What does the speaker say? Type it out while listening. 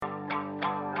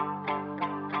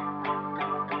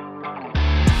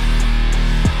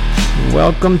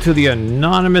Welcome to the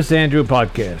Anonymous Andrew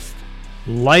podcast.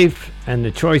 Life and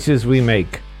the choices we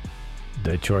make.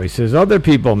 The choices other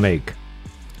people make.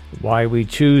 Why we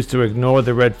choose to ignore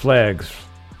the red flags.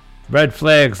 Red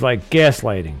flags like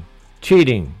gaslighting,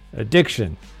 cheating,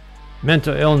 addiction,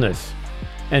 mental illness,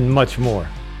 and much more.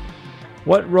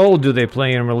 What role do they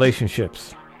play in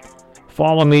relationships?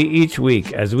 Follow me each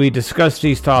week as we discuss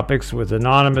these topics with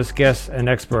anonymous guests and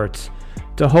experts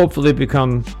to hopefully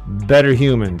become better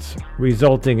humans,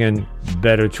 resulting in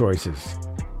better choices.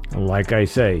 Like I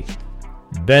say,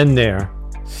 been there,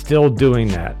 still doing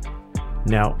that.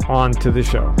 Now on to the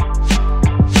show.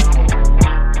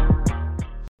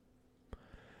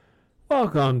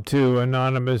 Welcome to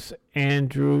Anonymous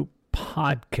Andrew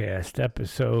Podcast,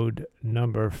 episode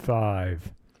number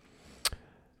 5.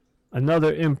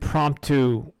 Another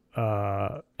impromptu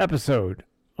episode,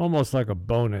 almost like a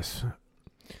bonus.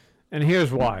 And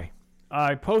here's why.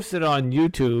 I posted on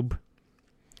YouTube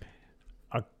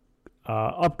a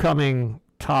upcoming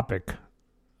topic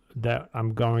that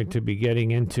I'm going to be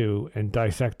getting into and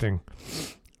dissecting.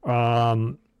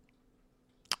 Of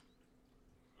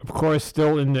course,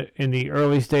 still in the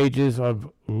early stages of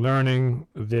learning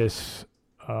this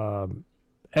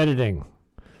editing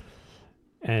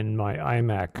and my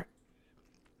iMac.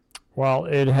 Well,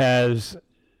 it has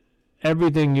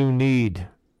everything you need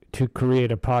to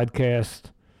create a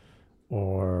podcast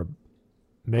or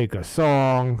make a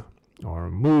song or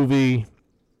a movie.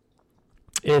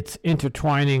 It's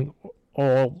intertwining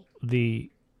all the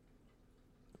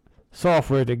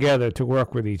software together to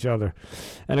work with each other.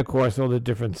 And of course, all the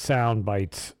different sound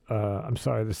bites.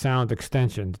 The sound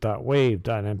extensions, .wave,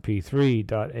 .mp3,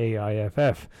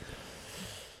 .aiff.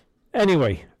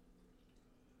 Anyway,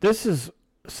 this is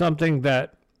something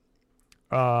that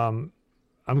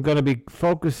I'm going to be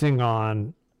focusing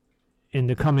on in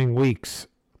the coming weeks.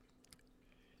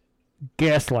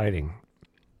 Gaslighting.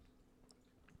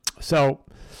 So,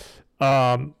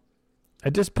 I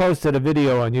just posted a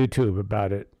video on YouTube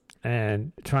about it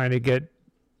and trying to get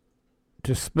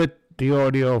to split the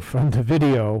audio from the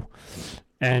video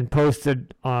and post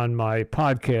it on my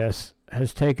podcast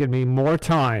has taken me more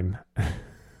time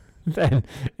than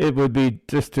it would be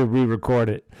just to re-record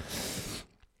it.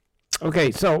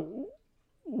 Okay, so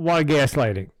why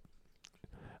gaslighting?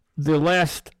 The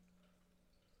last,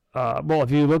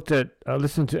 if you looked at,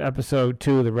 listened to episode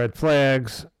 2, the red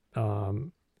flags,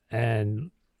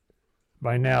 and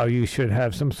by now you should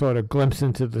have some sort of glimpse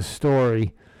into the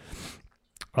story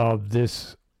of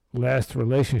this last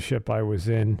relationship I was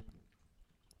in.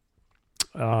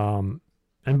 And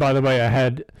by the way, I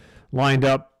had lined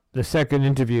up the second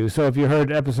interview. So if you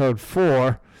heard episode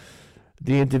 4,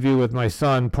 the interview with my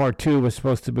son, part 2, was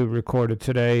supposed to be recorded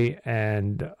today,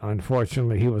 and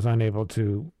unfortunately he was unable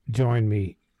to join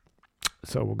me.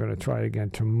 So we're going to try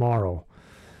again tomorrow.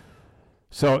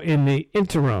 So in the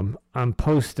interim, I'm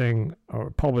posting or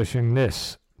publishing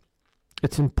this.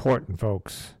 It's important,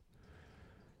 folks.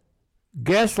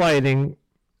 Gaslighting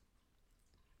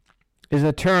is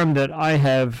a term that I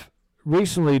have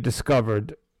recently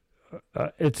discovered.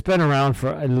 It's been around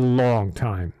for a long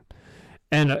time.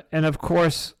 And of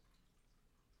course,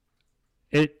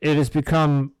 it has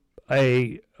become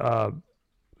it's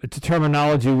a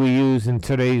terminology we use in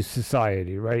today's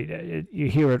society, right? You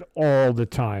hear it all the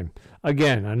time.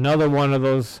 Again, another one of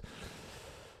those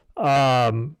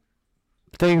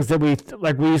things that we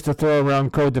used to throw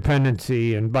around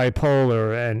codependency and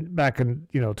bipolar, and back in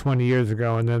 20 years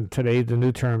ago, and then today the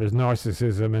new term is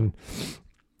narcissism. And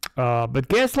but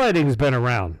gaslighting has been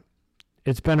around.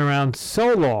 It's been around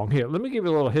so long. Here, let me give you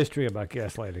a little history about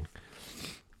gaslighting,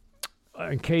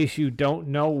 in case you don't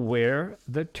know where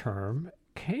the term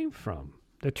came from.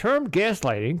 The term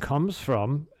gaslighting comes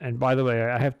from, and by the way,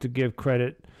 I have to give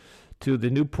credit to the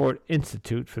Newport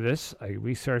Institute for this. I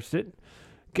researched it.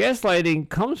 Gaslighting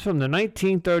comes from the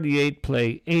 1938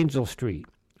 play Angel Street,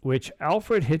 which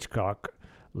Alfred Hitchcock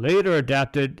later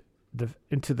adapted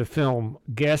into the film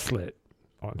Gaslight,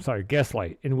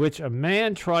 in which a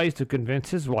man tries to convince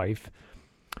his wife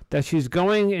that she's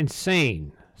going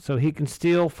insane so he can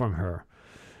steal from her.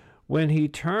 When he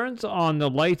turns on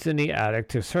the lights in the attic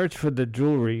to search for her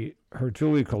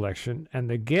jewelry collection,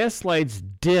 and the gas lights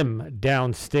dim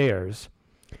downstairs,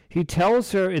 he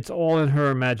tells her it's all in her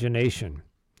imagination.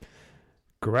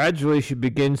 Gradually, she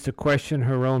begins to question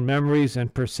her own memories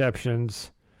and perceptions,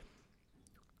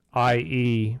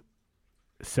 i.e.,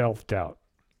 self-doubt.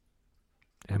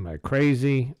 Am I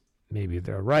crazy? Maybe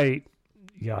they're right.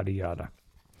 Yada, yada.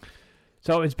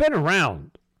 So it's been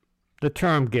around, the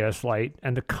term gaslight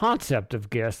and the concept of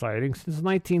gaslighting, since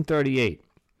 1938.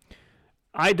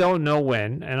 I don't know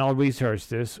when, and I'll research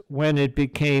this, when it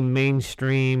became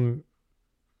mainstream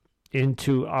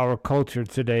into our culture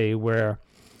today where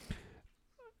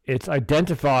it's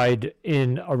identified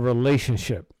in a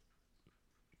relationship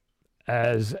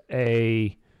as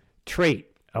a trait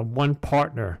of one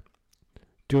partner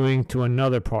doing to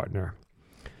another partner.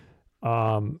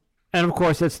 And of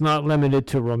course, it's not limited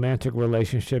to romantic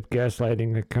relationship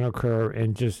gaslighting. It can occur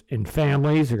in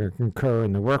families. It can occur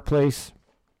in the workplace.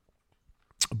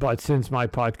 But since my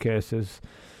podcast is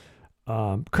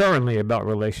currently about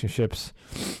relationships,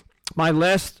 my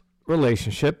last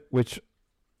relationship, which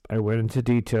I went into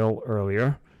detail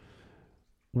earlier,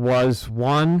 was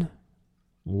one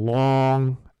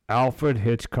long Alfred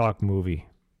Hitchcock movie.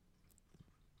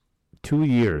 2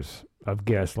 years of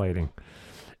gaslighting.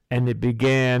 And it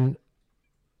began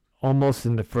almost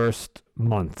in the first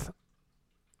month.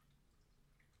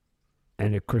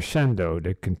 And it crescendoed,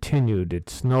 it continued, it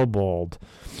snowballed.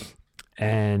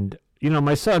 And,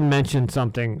 my son mentioned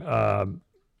something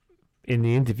in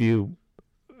the interview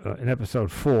in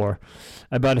episode 4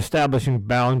 about establishing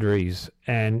boundaries.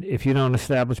 And if you don't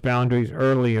establish boundaries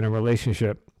early in a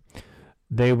relationship,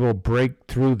 they will break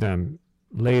through them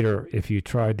later if you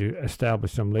try to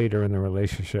establish them later in the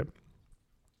relationship.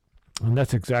 And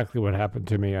that's exactly what happened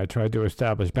to me. I tried to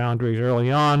establish boundaries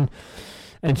early on,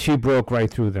 and she broke right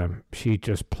through them. She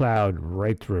just plowed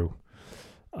right through.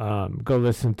 Go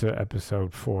listen to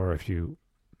episode 4 if you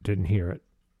didn't hear it.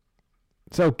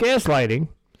 So gaslighting,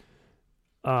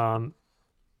 I'm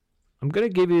going to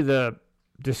give you the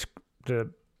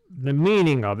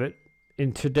meaning of it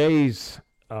in today's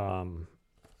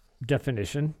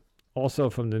definition, also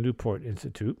from the Newport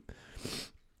Institute.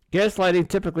 Gaslighting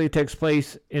typically takes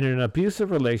place in an abusive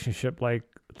relationship like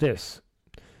this,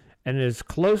 and is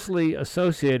closely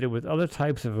associated with other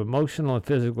types of emotional and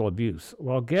physical abuse.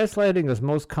 While gaslighting is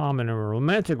most common in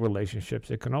romantic relationships,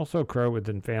 it can also occur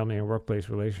within family and workplace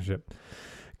relationships.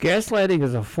 Gaslighting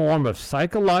is a form of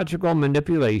psychological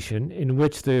manipulation in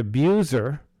which the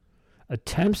abuser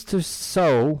attempts to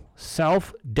sow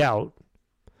self-doubt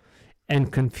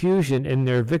and confusion in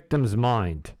their victim's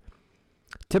mind.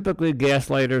 Typically,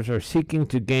 gaslighters are seeking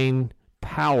to gain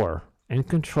power and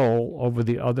control over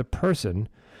the other person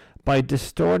by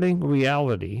distorting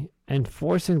reality and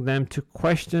forcing them to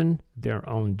question their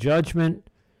own judgment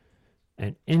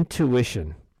and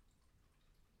intuition.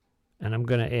 And I'm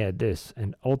going to add this,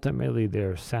 and ultimately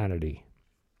their sanity.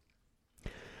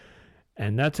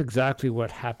 And that's exactly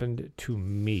what happened to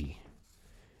me.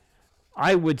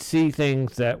 I would see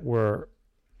things that were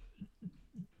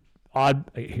odd.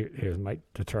 Here's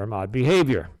the term odd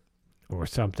behavior, or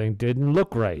something didn't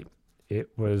look right. It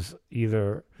was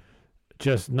either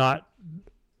just not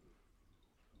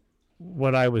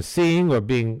what I was seeing or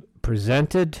being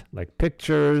presented, like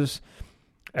pictures,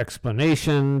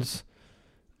 explanations.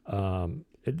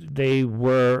 They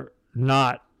were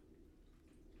not.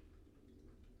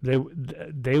 They.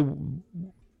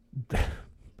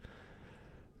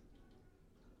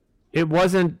 It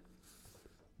wasn't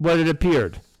what it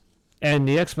appeared. And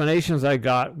the explanations I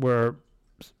got were,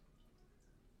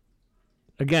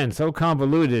 again, so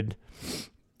convoluted.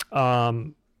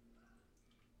 And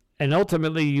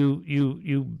ultimately,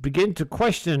 you begin to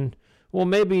question, well,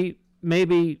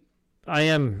 maybe I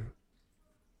am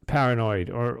paranoid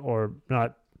or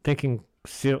not thinking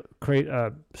straight.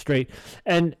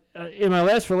 And in my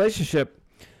last relationship,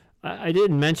 I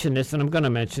didn't mention this, and I'm going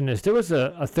to mention this. There was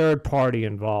a third party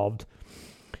involved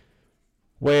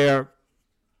where,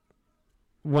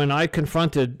 when I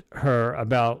confronted her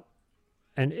about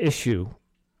an issue,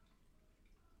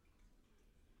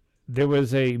 there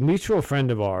was a mutual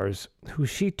friend of ours who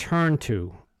she turned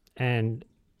to, and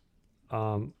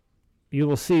you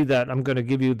will see that I'm going to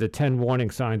give you the 10 warning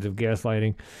signs of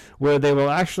gaslighting, where they will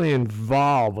actually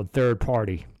involve a third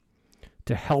party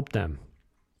to help them.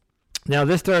 Now,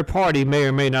 this third party may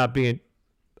or may not be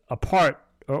a part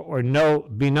or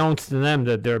be known to them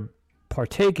that they're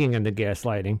partaking in the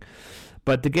gaslighting.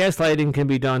 But the gaslighting can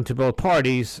be done to both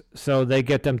parties, so they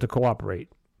get them to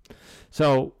cooperate.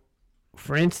 So,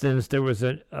 for instance, there was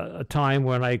a time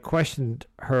when I questioned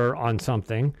her on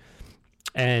something,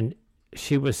 and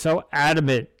she was so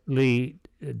adamantly,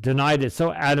 denied it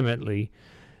so adamantly,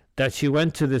 that she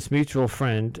went to this mutual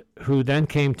friend, who then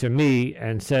came to me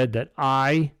and said that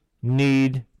I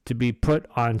need to be put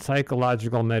on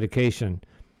psychological medication,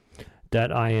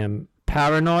 that I am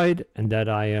paranoid and that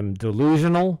I am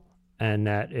delusional, and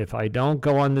that if I don't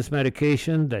go on this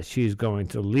medication, that she's going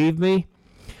to leave me.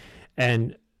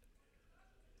 And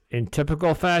in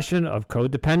typical fashion of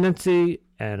codependency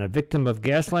and a victim of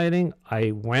gaslighting,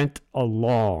 I went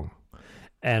along.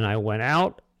 And I went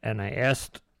out and I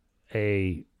asked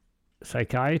a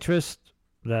psychiatrist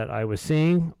that I was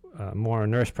seeing, more a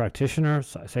nurse practitioner,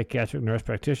 psychiatric nurse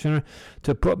practitioner,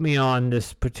 to put me on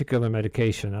this particular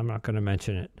medication. I'm not going to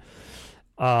mention it.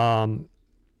 And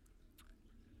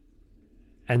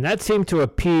that seemed to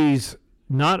appease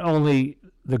not only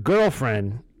the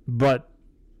girlfriend, but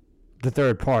the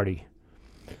third party.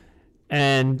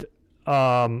 And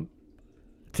to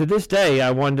this day,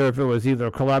 I wonder if it was either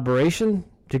a collaboration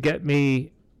to get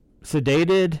me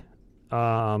sedated,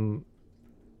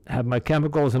 have my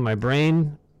chemicals in my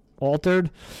brain altered.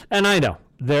 And I know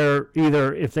they're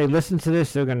either, if they listen to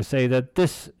this, they're going to say that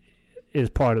this is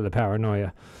part of the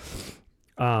paranoia.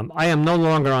 I am no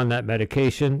longer on that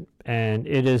medication, and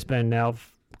it has been now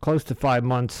close to 5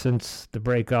 months since the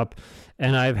breakup,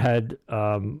 and I've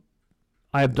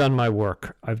done my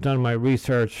work. I've done my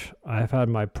research. I've had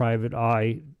my private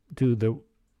eye do the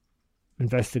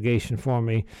investigation for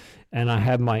me, and I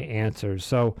have my answers.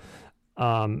 So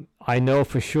I know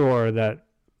for sure that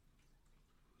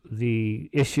the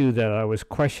issue that I was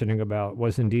questioning about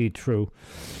was indeed true.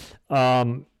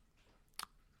 So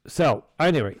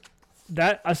anyway,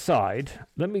 that aside,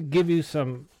 let me give you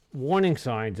some warning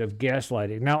signs of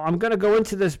gaslighting. Now, I'm going to go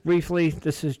into this briefly.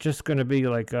 This is just going to be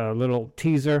like a little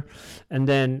teaser, and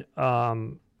then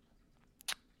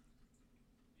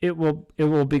it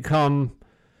will become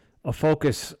a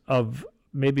focus of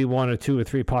maybe 1 or 2 or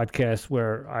 3 podcasts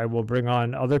where I will bring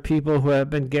on other people who have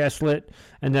been gaslit,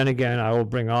 and then again I will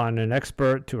bring on an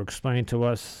expert to explain to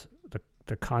us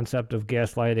the concept of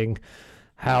gaslighting,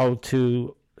 how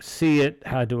to see it,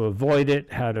 how to avoid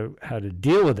it, how to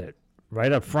deal with it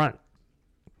right up front.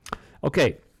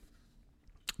 Okay,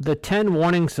 the 10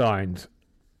 warning signs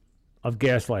of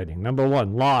gaslighting. Number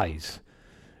 1, lies.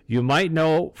 You might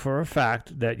know for a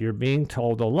fact that you're being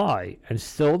told a lie, and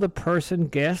still the person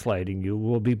gaslighting you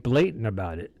will be blatant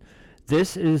about it.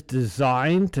 This is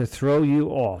designed to throw you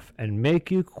off and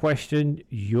make you question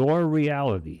your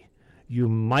reality. You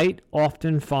might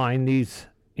often find these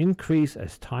increase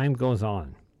as time goes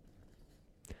on.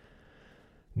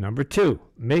 Number 2,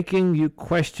 making you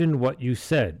question what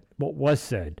was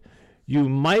said. You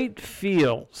might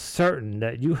feel certain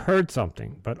that you heard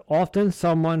something, but often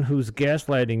someone who's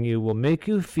gaslighting you will make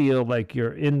you feel like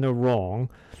you're in the wrong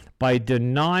by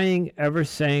denying ever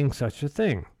saying such a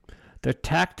thing. The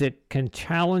tactic can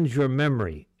challenge your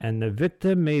memory, and the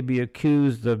victim may be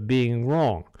accused of being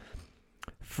wrong.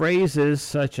 Phrases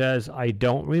such as, "I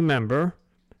don't remember,"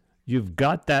 "You've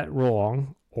got that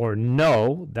wrong," or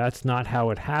 "No, that's not how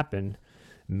it happened,"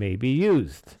 may be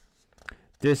used.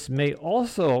 They may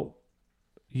also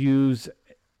use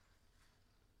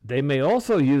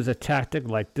a tactic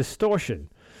like distortion,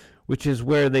 which is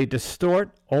where they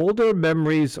distort older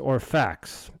memories or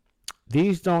facts.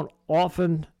 These don't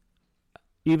often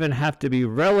even have to be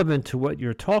relevant to what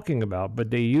you're talking about, but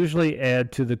they usually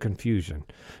add to the confusion.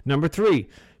 Number 3,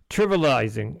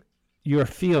 trivializing your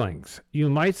feelings. You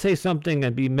might say something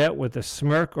and be met with a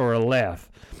smirk or a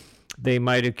laugh. They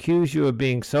might accuse you of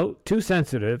being too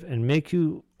sensitive and make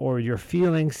you or your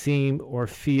feelings seem or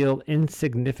feel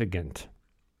insignificant.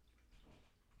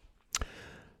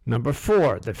 Number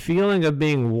 4, the feeling of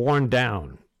being worn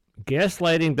down.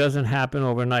 Gaslighting doesn't happen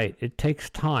overnight. It takes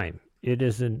time. It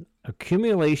is an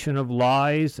accumulation of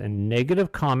lies and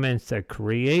negative comments that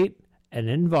create an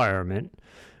environment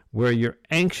where you're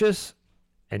anxious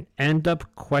and end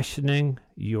up questioning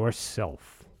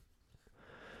yourself.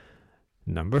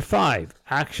 Number 5,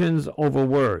 actions over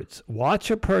words.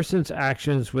 Watch a person's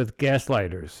actions with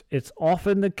gaslighters. It's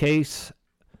often the case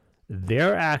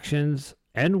their actions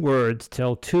and words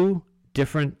tell 2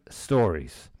 different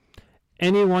stories.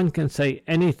 Anyone can say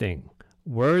anything.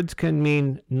 Words can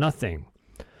mean nothing.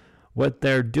 What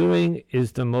they're doing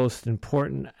is the most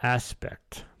important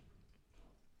aspect.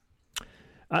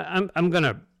 I'm going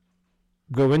to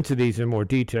go into these in more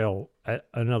detail at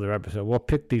another episode. We'll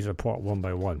pick these apart one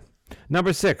by one.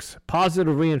 Number 6,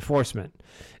 positive reinforcement.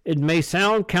 It may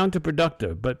sound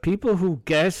counterproductive, but people who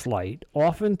gaslight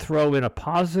often throw in a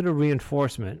positive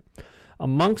reinforcement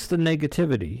amongst the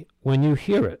negativity when you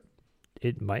hear it.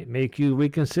 It might make you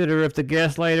reconsider if the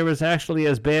gaslighter is actually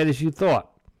as bad as you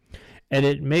thought, and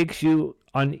it makes you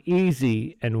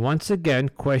uneasy and once again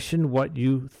question what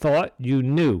you thought you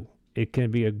knew. It can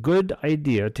be a good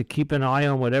idea to keep an eye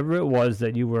on whatever it was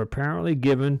that you were apparently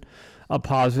given a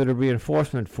positive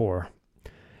reinforcement for.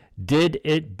 Did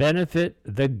it benefit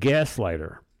the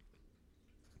gaslighter?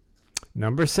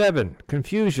 Number 7,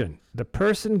 confusion. The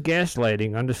person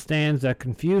gaslighting understands that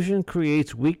confusion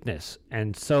creates weakness,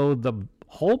 and so the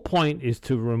whole point is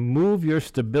to remove your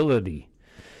stability.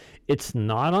 It's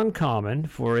not uncommon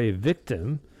for a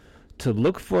victim to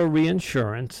look for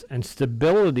reassurance and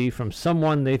stability from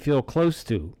someone they feel close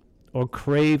to or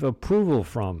crave approval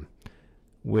from,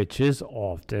 which is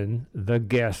often the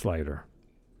gaslighter.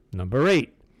 Number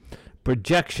 8,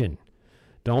 projection.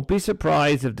 Don't be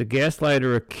surprised if the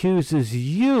gaslighter accuses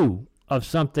you of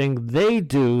something they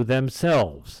do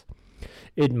themselves.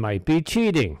 It might be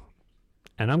cheating.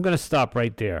 And I'm going to stop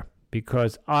right there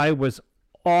because I was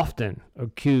often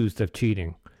accused of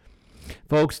cheating.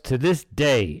 Folks, to this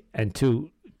day, and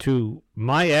to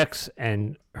my ex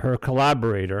and her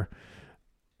collaborator,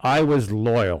 I was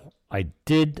loyal. I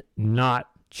did not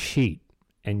cheat,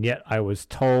 and yet I was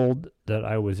told that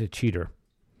I was a cheater.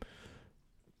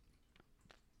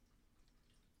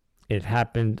 It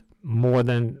happened more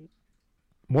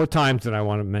times than I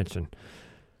want to mention.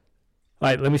 All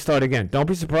right, let me start again. Don't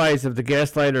be surprised if the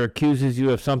gaslighter accuses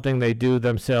you of something they do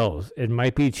themselves. It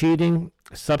might be cheating,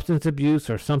 substance abuse,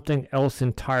 or something else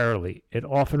entirely. It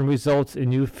often results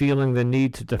in you feeling the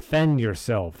need to defend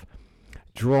yourself,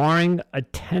 drawing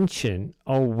attention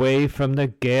away from the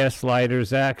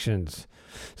gaslighter's actions.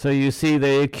 So you see,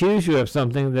 they accuse you of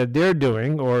something that they're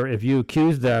doing, or if you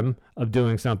accuse them of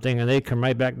doing something and they come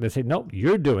right back and they say, nope,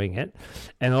 you're doing it.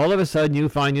 And all of a sudden you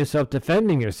find yourself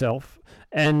defending yourself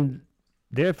and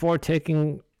therefore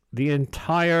taking the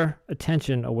entire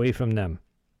attention away from them.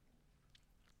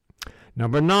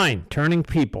 Number 9, turning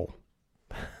people.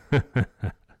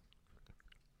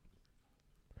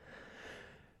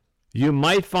 You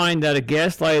might find that a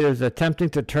gaslighter is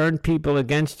attempting to turn people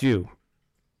against you,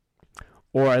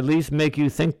 or at least make you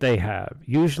think they have.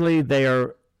 Usually they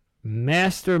are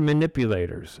master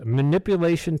manipulators.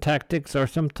 Manipulation tactics are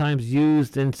sometimes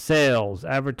used in sales,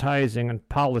 advertising, and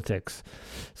politics.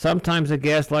 Sometimes a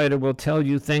gaslighter will tell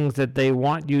you things that they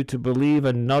want you to believe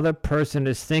another person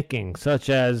is thinking, such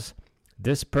as,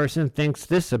 this person thinks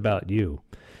this about you.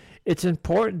 It's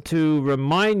important to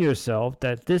remind yourself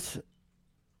that this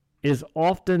is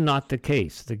often not the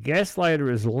case. The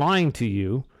gaslighter is lying to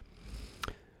you,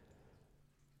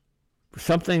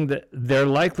 something that they're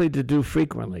likely to do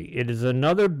frequently. It is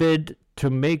another bid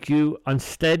to make you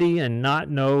unsteady and not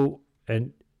know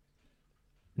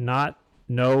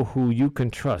who you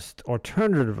can trust.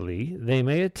 Alternatively, they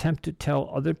may attempt to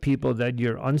tell other people that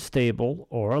you're unstable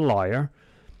or a liar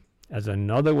as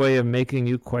another way of making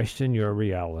you question your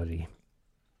reality.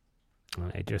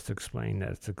 I just explained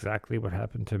that's exactly what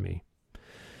happened to me.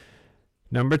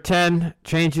 Number 10,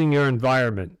 changing your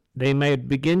environment. They may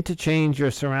begin to change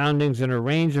your surroundings in a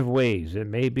range of ways. It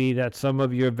may be that some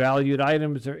of your valued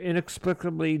items are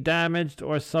inexplicably damaged,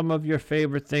 or some of your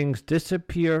favorite things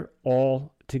disappear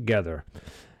altogether.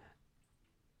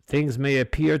 Things may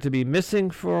appear to be missing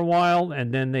for a while,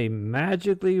 and then they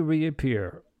magically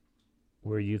reappear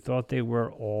where you thought they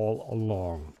were all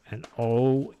along. And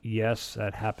oh, yes,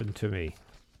 that happened to me.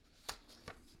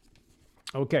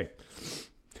 Okay.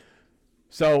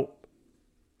 So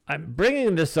I'm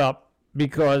bringing this up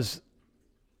because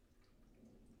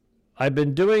I've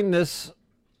been doing this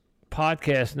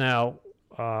podcast now,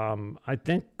 I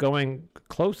think going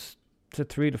close to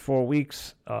 3 to 4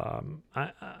 weeks.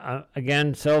 I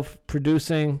again,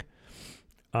 self-producing.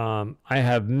 I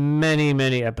have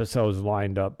many episodes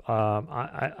lined up.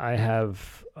 I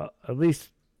have at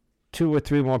least 2 or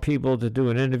 3 more people to do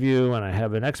an interview, and I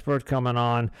have an expert coming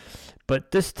on.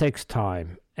 But this takes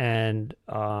time, and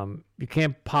you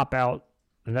can't pop out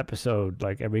an episode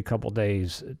like every couple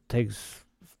days. It takes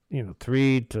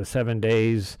 3 to 7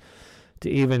 days to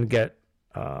even get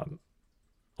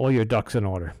all your ducks in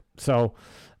order. So,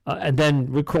 and then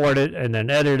record it, and then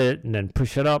edit it, and then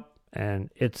push it up, and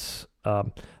it's.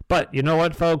 But you know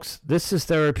what, folks? This is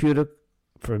therapeutic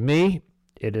for me.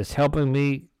 It is helping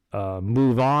me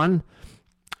move on,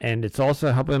 and it's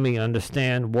also helping me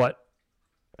understand what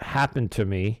happened to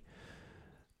me,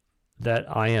 that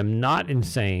I am not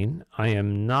insane. I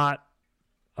am not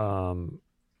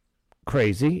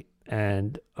crazy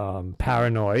and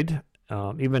paranoid,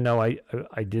 even though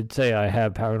I did say I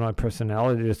have paranoid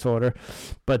personality disorder.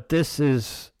 But this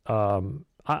is,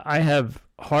 I have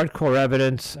hardcore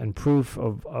evidence and proof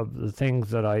of the things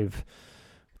that I've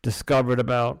discovered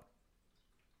about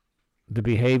the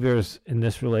behaviors in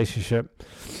this relationship.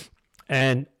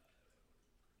 And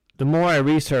the more I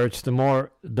researched, the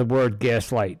more the word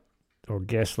gaslight or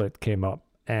gaslit came up.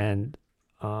 And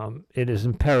it is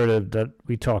imperative that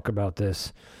we talk about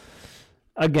this.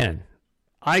 Again,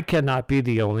 I cannot be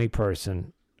the only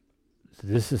person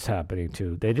this is happening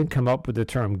to. They didn't come up with the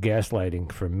term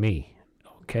gaslighting for me.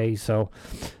 Okay, so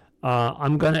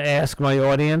I'm going to ask my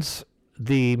audience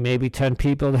the maybe 10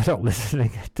 people that are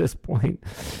listening at this point.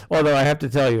 Although I have to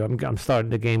tell you, I'm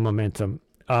starting to gain momentum.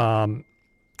 No,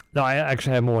 I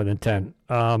actually have more than 10.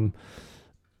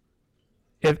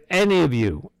 If any of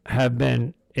you have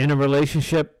been in a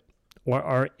relationship or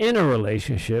are in a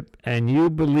relationship and you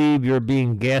believe you're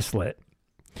being gaslit,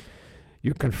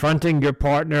 you're confronting your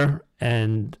partner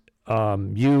and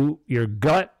your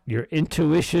gut, your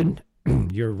intuition,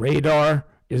 your radar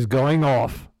is going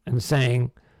off and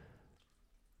saying,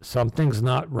 something's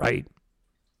not right.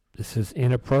 This is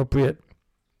inappropriate.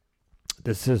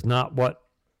 This is not what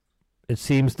it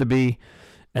seems to be.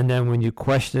 And then when you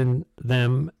question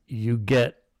them, you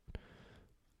get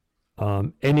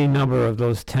any number of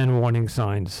those 10 warning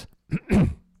signs,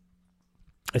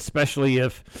 especially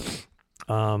if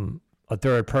a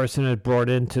third person is brought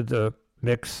into the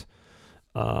mix.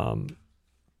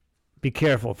 Be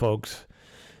careful, folks.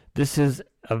 This is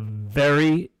a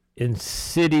very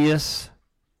insidious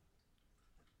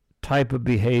type of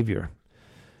behavior.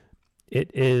 It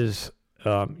is,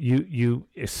 you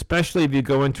especially if you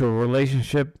go into a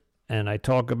relationship, and I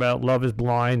talk about love is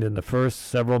blind in the first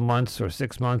several months or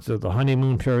 6 months of the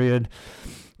honeymoon period,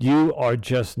 you are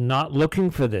just not looking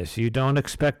for this. You don't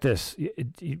expect this.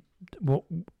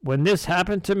 When this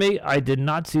happened to me, I did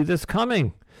not see this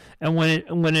coming. And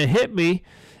when it hit me,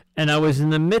 and I was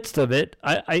in the midst of it,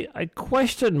 I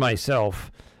questioned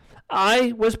myself.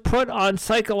 I was put on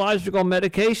psychological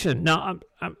medication. Now,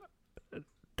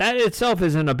 that itself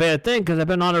isn't a bad thing because I've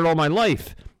been on it all my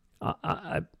life.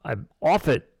 I'm off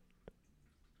it,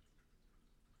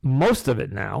 most of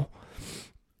it now.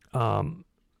 But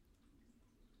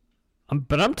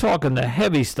I'm talking the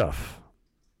heavy stuff.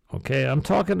 Okay, I'm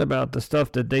talking about the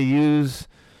stuff that they use.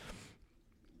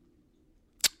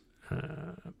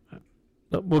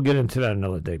 We'll get into that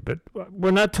another day, but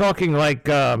we're not talking like,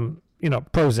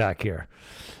 Prozac here.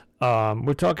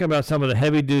 We're talking about some of the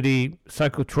heavy-duty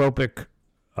psychotropic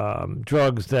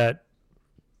drugs that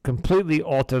completely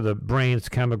alter the brain's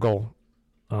chemical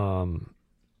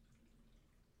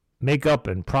makeup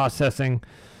and processing.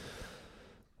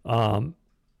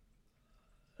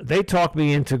 They talked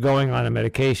me into going on a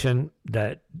medication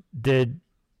that did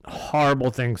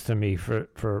horrible things to me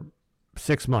for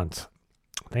 6 months.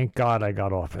 Thank God I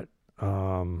got off it.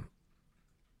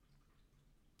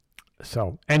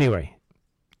 So anyway,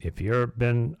 if you've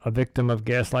been a victim of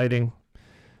gaslighting,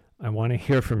 I want to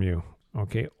hear from you.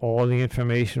 Okay, all the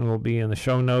information will be in the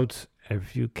show notes.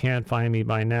 If you can't find me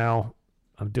by now,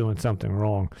 I'm doing something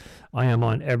wrong. I am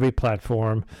on every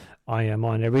platform. I am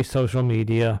on every social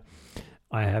media.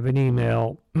 I have an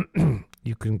email.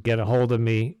 You can get a hold of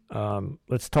me.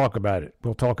 Let's talk about it.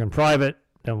 We'll talk in private,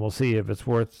 and we'll see if it's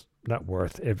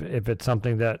if it's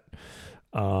something that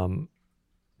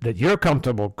that you're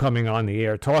comfortable coming on the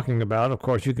air talking about. Of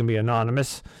course, you can be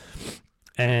anonymous,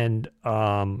 and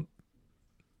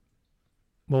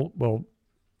we'll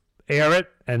air it,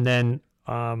 and then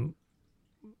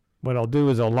what I'll do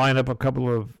is I'll line up a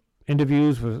couple of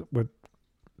interviews with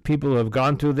people who have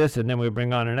gone through this, and then we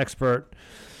bring on an expert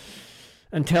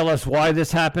and tell us why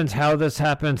this happens, how this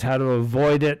happens, how to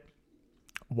avoid it,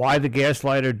 why the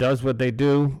gaslighter does what they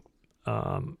do.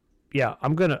 I'm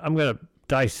gonna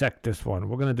dissect this one.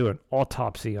 We're gonna do an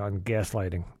autopsy on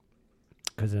gaslighting,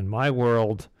 because in my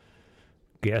world,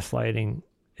 gaslighting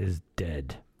is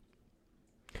dead.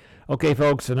 Okay,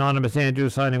 folks, Anonymous Andrew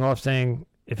signing off, saying,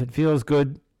 if it feels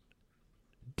good,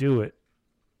 do it.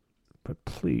 But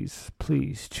please,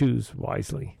 please choose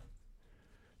wisely.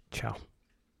 Ciao.